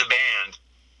quit the band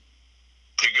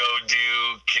to go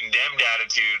do Condemned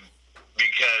Attitude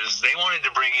because they wanted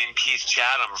to bring in Keith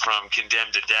Chatham from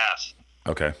Condemned to Death.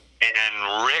 Okay.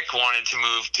 And Rick wanted to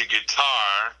move to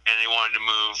guitar, and they wanted to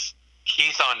move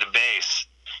Keith onto bass.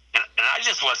 And I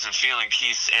just wasn't feeling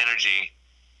Keith's energy.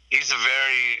 He's a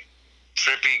very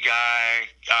trippy guy,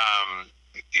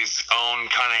 his own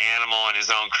kind of animal and his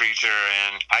own creature,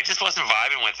 and I just wasn't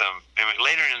vibing with him. I mean,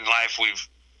 later in life, we've,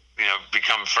 you know,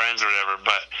 become friends or whatever,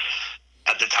 but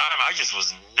at the time, I just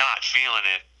was not feeling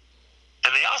it.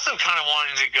 And they also kind of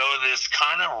wanted to go this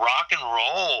kind of rock and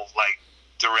roll like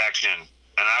direction.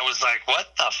 And I was like,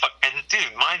 what the fuck? And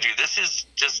dude, mind you, this is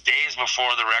just days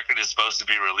before the record is supposed to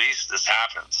be released. This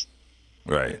happens.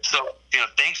 Right. So, you know,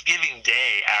 Thanksgiving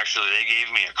Day, actually, they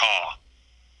gave me a call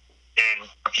and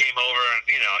came over, and,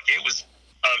 you know, it was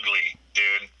ugly,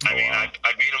 dude. I mean, wow.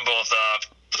 I beat them both up.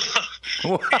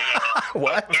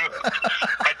 What?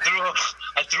 I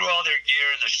threw all their gear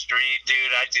in the street,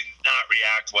 dude. I did not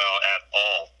react well at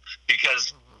all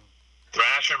because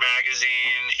Thrasher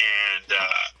magazine and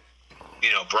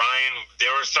Brian, they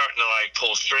were starting to like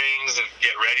pull strings and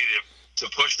get ready to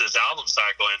push this album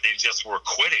cycle, and they just were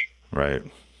quitting. Right.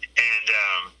 And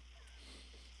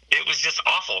it was just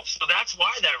awful. So that's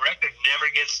why that record never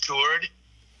gets toured.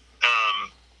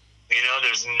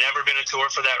 There's never been a tour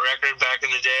for that record back in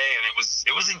the day, and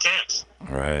it was intense.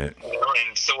 Right.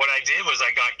 And so what I did was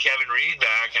I got Kevin Reed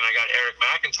back, and I got Eric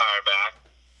McIntyre back,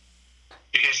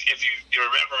 because if you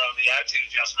remember on the Attitude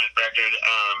Adjustment record,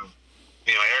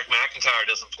 Eric McIntyre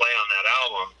doesn't play on that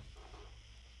album.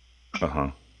 Uh-huh.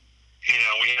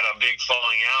 We had a big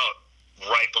falling out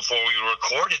right before we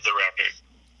recorded the record,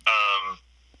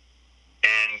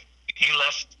 and he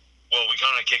left. Well, we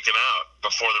kind of kicked him out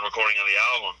before the recording of the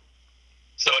album.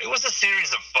 So it was a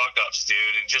series of fuck-ups, dude,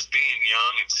 and just being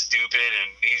young and stupid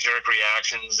and knee-jerk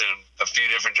reactions in a few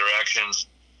different directions.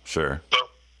 Sure. But,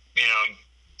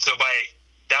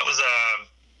 that was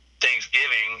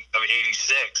Thanksgiving of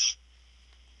 86.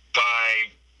 By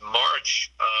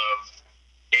March of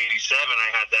 87, I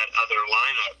had that other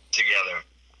lineup together.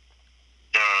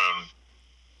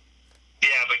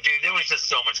 Yeah, but, dude, there was just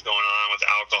so much going on with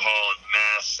alcohol and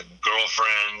meth and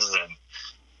girlfriends, and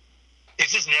it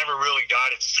just never really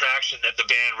got its traction that the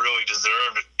band really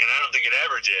deserved, and I don't think it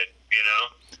ever did,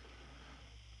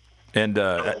 And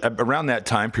around that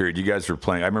time period, you guys were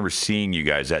playing. I remember seeing you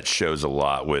guys at shows a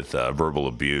lot with Verbal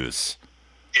Abuse.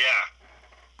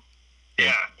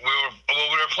 Yeah. We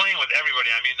were playing with everybody.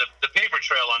 I mean, the paper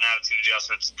trail on Attitude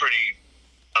Adjustment is pretty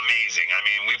amazing. I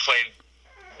mean, we played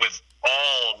with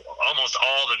almost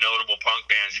all the notable punk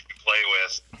bands you could play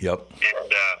with. Yep.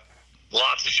 And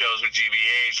lots of shows with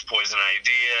GBH, Poison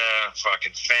Idea,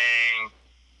 fucking Fang,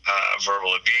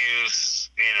 Verbal Abuse,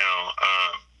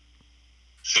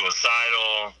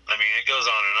 Suicidal. I mean, it goes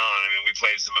on and on. I mean, we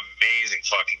played some amazing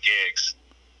fucking gigs.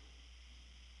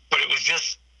 But it was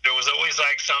just, there was always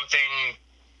like some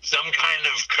kind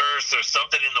of curse or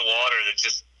something in the water that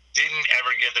just didn't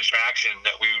ever get the traction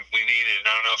that we needed. And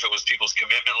I don't know if it was people's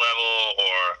commitment level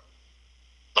or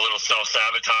a little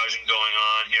self-sabotaging going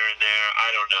on here and there. I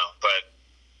don't know. But,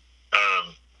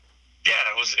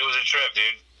 it was a trip,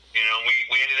 dude.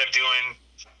 We ended up doing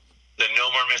the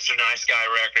No More Mr. Nice Guy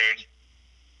record,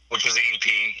 which was an EP,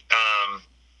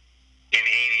 in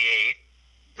 88.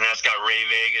 And that's got Ray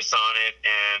Vegas on it.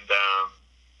 And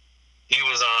he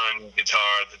was on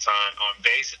guitar at the time, on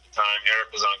bass at the time.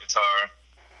 Eric was on guitar.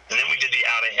 And then we did the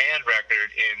Out of Hand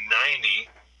record in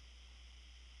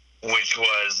 90, which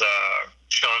was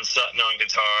Sean Sutton on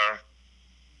guitar.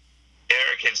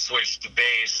 Eric had switched to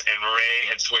bass, and Ray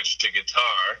had switched to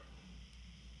guitar.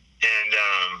 And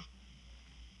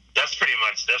that's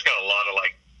got a lot of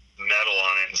like metal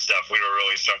on it and stuff. We were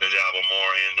really starting to dabble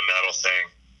more in the metal thing.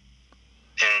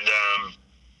 And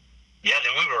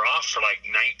then we were off for like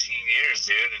 19 years,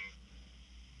 dude. And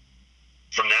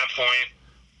from that point,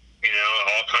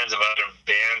 all kinds of other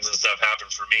bands and stuff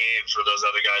happened for me and for those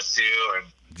other guys too. And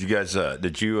did you guys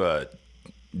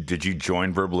did you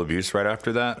join Verbal Abuse right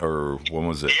after that, or when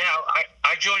was it? Yeah,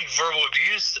 I joined Verbal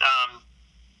Abuse.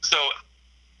 So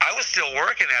I was still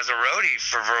working as a roadie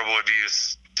for Verbal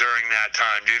Abuse during that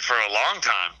time, dude, for a long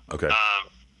time. Okay.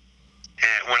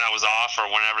 And when I was off or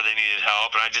whenever they needed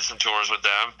help, and I did some tours with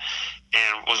them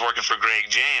and was working for Greg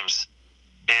James.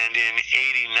 And in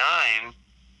 89,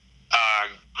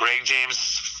 Greg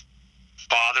James'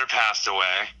 father passed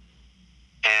away,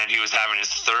 and he was having his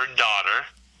third daughter,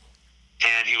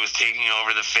 and he was taking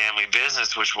over the family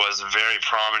business, which was a very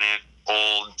prominent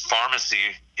old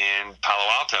pharmacy in Palo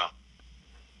Alto.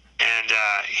 And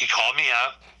he called me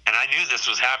up, and I knew this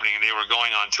was happening, and they were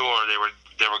going on tour.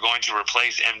 They were going to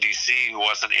replace MDC, who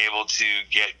wasn't able to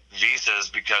get visas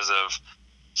because of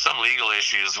some legal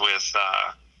issues with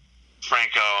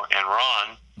Franco and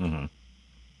Ron. Mm-hmm.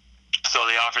 So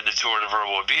they offered the tour to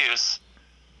Verbal Abuse.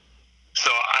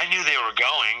 So I knew they were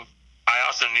going. I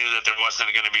also knew that there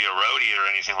wasn't going to be a roadie or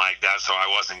anything like that, so I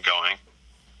wasn't going.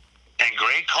 And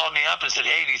Greg called me up and said,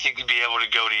 "Hey, do you think you'd be able to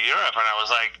go to Europe?" And I was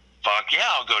like, "Fuck yeah,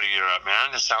 I'll go to Europe,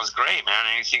 man. This sounds great, man.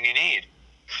 Anything you need."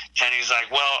 And he's like,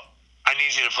 "Well, I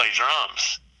need you to play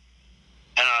drums."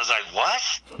 And I was like, "What?"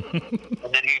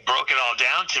 And then he broke it all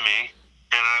down to me,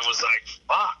 and I was like,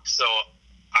 "Fuck." So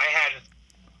I had,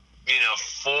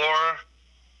 4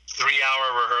 3-hour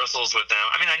rehearsals with them.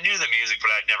 I mean, I knew the music,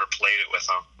 but I'd never played it with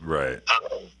them. Right.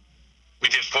 We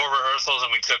did 4 rehearsals,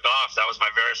 and we took off. That was my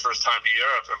very first time to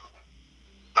Europe. And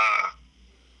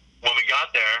when we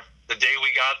got there, the day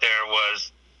we got there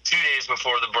was 2 days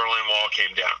before the Berlin Wall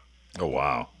came down. Oh,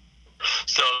 wow.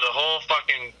 So the whole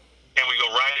fucking, and we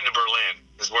go right into Berlin,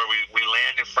 is where we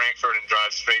land in Frankfurt and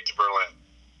drive straight to Berlin.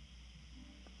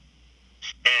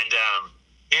 And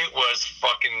it was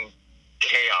fucking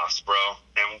chaos, bro.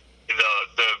 And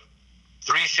the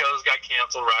 3 shows got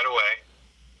canceled right away.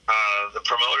 The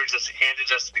promoter just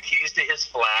handed us the keys to his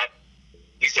flat.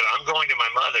 He said, I'm going to my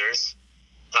mother's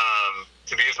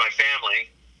to be with my family.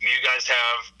 You guys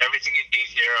have everything you need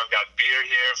here. I've got beer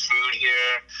here, food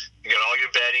here. You got all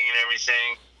your bedding and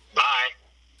everything. Bye.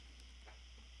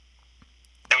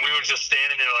 And we were just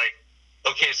standing there like,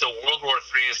 okay, so World War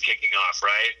III is kicking off,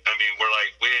 right? I mean, we're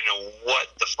like, we didn't know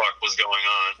what the fuck was going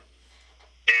on.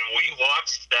 And we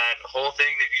watched that whole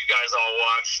thing that you guys all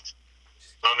watched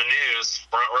on the news,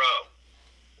 front row.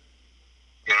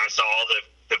 You know, I saw all the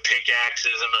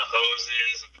pickaxes and the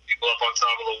hoses and the people up on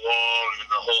top of the wall and then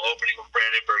the whole opening of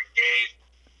Brandenburg Gate.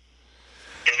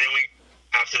 And then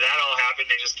after that all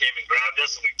happened, they just came and grabbed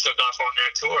us and we took off on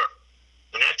that tour.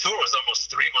 And that tour was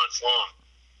almost 3 months long.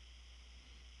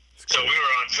 So we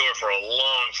were on tour for a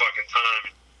long fucking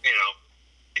time. You know,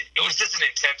 it was just an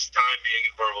intense time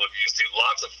being in verbal abuse, dude.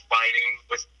 Lots of fighting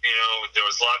with, you know, there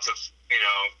was lots of, you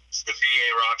know, the VA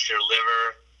rocks your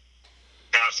liver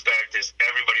aspect is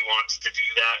everybody wants to do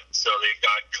that. So they've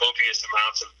got copious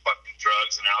amounts of fucking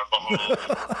drugs and alcohol.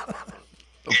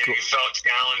 You felt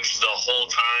challenged the whole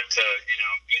time to, you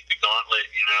know, beat the gauntlet,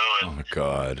 you know. And oh, my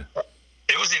God.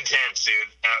 it was intense, dude.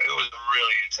 It was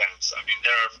really intense. I mean,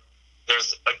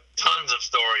 there's tons of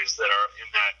stories that are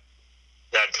in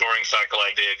that touring cycle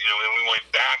I did. You know, when we went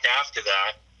back after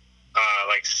that,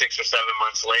 like 6 or 7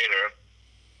 months later,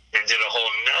 and did a whole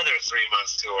another 3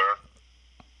 months tour.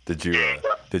 Did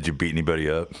you beat anybody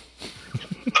up?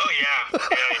 Oh yeah.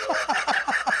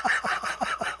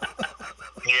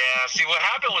 Yeah. See, what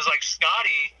happened was like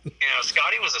Scotty. You know,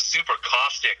 Scotty was a super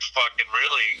caustic, fucking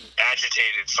really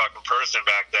agitated fucking person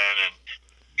back then, and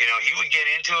you know he would get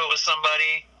into it with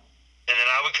somebody. And then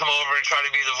I would come over and try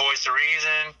to be the voice of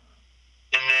reason.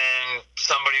 And then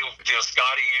somebody, you know,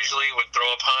 Scotty usually would throw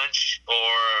a punch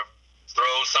or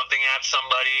throw something at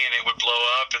somebody and it would blow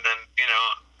up. And then, you know,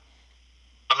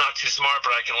 I'm not too smart,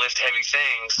 but I can lift heavy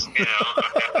things, you know.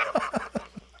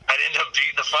 I'd end up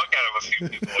beating the fuck out of a few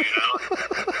people, you know.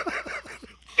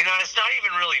 You know, it's not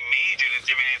even really me, dude.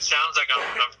 I mean, it sounds like I'm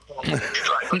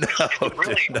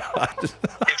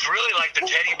it's really like the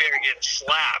teddy bear gets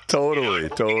slapped. Totally.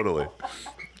 And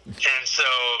so,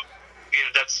 you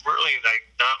know, that's really like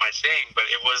not my thing, but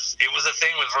it was a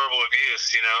thing with verbal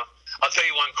abuse, you know. I'll tell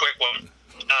you one quick one.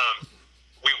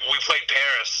 We played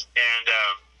Paris, and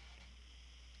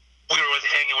we were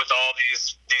hanging with all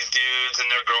these dudes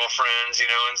and their girlfriends, you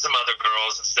know, and some other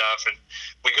girls and stuff. And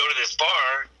we go to this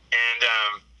bar, and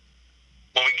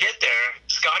when we get there,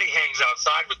 Scotty hangs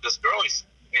outside with this girl he's,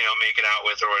 you know, making out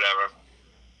with or whatever.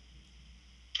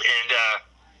 And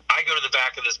I go to the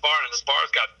back of this bar, and this bar's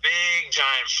got big,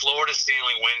 giant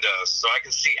floor-to-ceiling windows, so I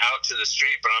can see out to the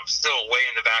street, but I'm still way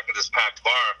in the back of this packed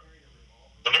bar.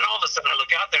 And then all of a sudden, I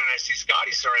look out there, and I see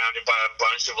Scotty surrounded by a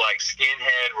bunch of, like,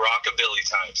 skinhead rockabilly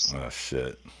types. Oh,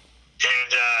 shit.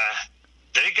 And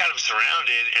then it got him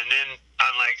surrounded, and then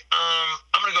I'm like,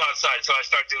 I'm going to go outside. So I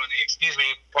start doing the, excuse me,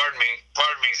 pardon me,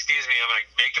 excuse me. I'm like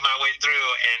making my way through,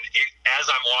 and as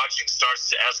I'm watching,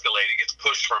 starts to escalate. He gets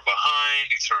pushed from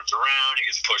behind. He turns around. He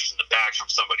gets pushed in the back from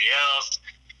somebody else.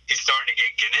 He's starting to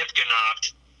get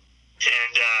ganip-ganopped.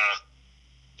 And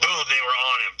boom, they were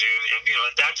on him, dude. And, you know,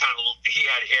 at that time, he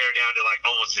had hair down to, like,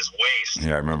 almost his waist.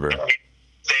 Yeah, I remember.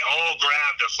 They all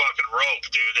grabbed a fucking rope,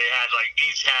 dude. They had, like,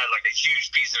 each had, like, a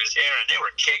huge piece of his hair, and they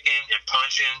were kicking and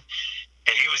punching.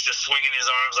 And he was just swinging his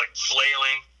arms, like,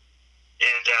 flailing.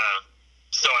 And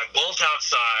so I bolt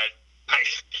outside. I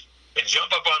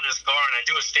jump up on this car, and I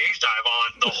do a stage dive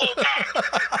on the whole pack.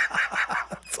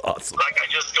 That's awesome. Like, I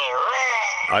just go,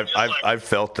 raw. I've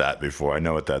felt that before. I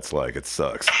know what that's like. It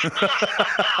sucks. So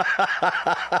I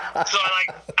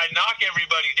knock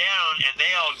everybody down, and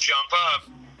they all jump up,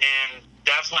 and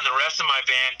that's when the rest of my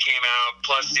band came out,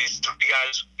 plus these 3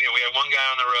 guys. You know, we had one guy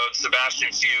on the road,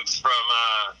 Sebastian Fuchs from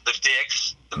the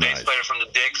Dicks. The bass player from the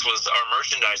Dicks was our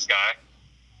merchandise guy.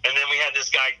 And then we had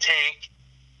this guy, Tank,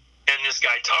 and this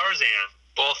guy, Tarzan,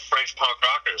 both French punk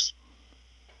rockers.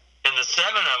 And the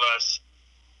 7 of us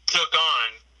took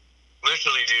on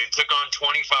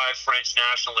 25 French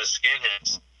nationalist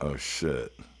skinheads. Oh,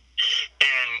 shit.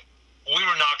 And we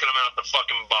were knocking them out the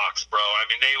fucking box, bro. I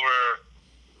mean, they were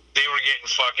getting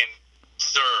fucking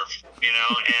served, you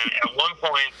know. And at one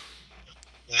point,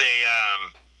 they a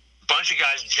bunch of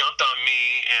guys jumped on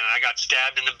me, and I got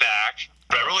stabbed in the back.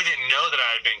 But I really didn't know that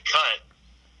I had been cut.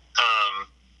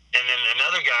 and then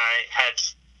another guy had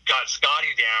got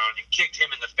Scotty down and kicked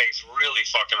him in the face really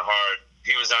fucking hard.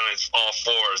 He was on his all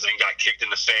fours and got kicked in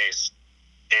the face.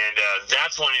 And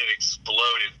that's when it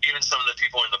exploded. Even some of the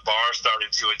people in the bar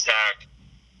started to attack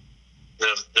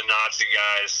the Nazi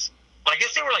guys. I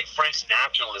guess they were like French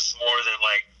nationalists more than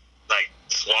like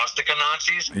swastika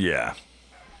Nazis. Yeah.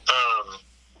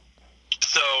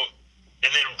 So,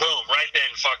 and then boom, right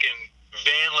then, fucking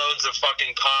van loads of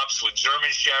fucking cops with German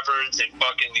Shepherds and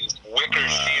fucking these wicker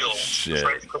shields. Shit.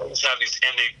 French police have these,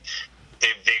 and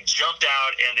they jumped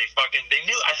out and they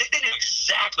knew. I think they knew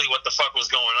exactly what the fuck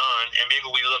was going on, and maybe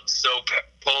we looked so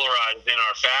polarized in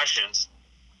our fashions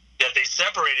that they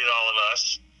separated all of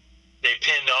us. They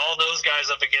pinned all those guys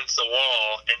up against the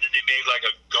wall, and then they made like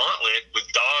a gauntlet with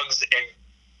dogs and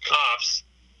cops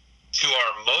to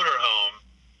our motorhome,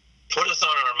 put us on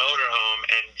our motorhome,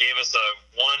 and gave us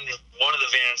one of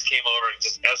the vans came over and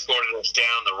just escorted us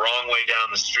down the wrong way down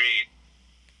the street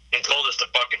and told us to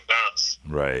fucking bounce.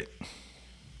 Right.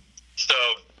 So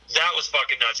that was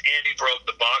fucking nuts. Andy broke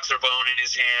the boxer bone in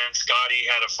his hand. Scotty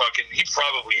had he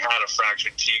probably had a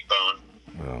fractured cheekbone.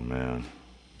 Oh, man.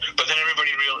 But then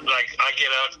everybody I get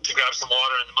out to grab some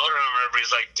water in the motorhome, and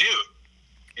everybody's like, dude,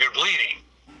 you're bleeding.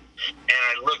 And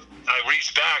I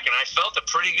reached back, and I felt a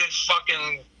pretty good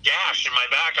fucking gash in my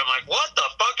back. I'm like, what the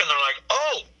fuck? And they're like,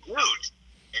 oh, dude,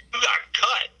 you got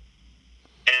cut.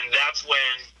 And that's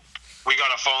when we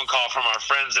got a phone call from our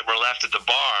friends that were left at the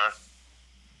bar,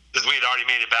 because we had already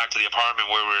made it back to the apartment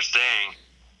where we were staying.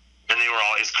 And they were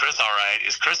all, is Chris all right?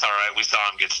 Is Chris all right? We saw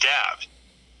him get stabbed.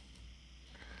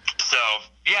 So,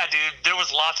 yeah, dude, there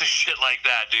was lots of shit like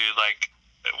that, dude. Like,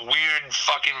 weird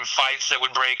fucking fights that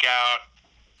would break out.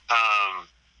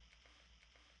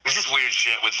 It was just weird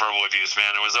shit with verbal abuse,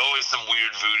 man. There was always some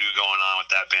weird voodoo going on with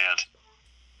that band.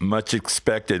 Much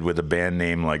expected with a band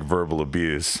name like Verbal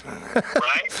Abuse.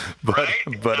 Right? But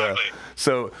Exactly.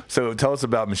 So tell us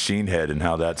about Machine Head and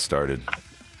how that started.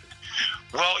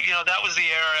 Well, that was the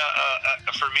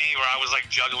era for me where I was like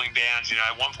juggling bands.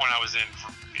 At one point I was in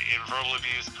Verbal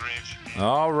Abuse, Grinch.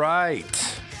 All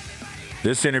right.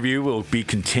 This interview will be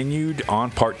continued on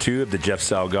part 2 of the Jeff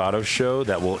Salgado Show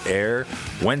that will air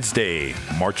Wednesday,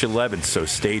 March 11th. So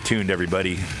stay tuned,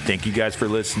 everybody. Thank you guys for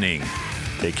listening.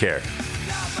 Take care.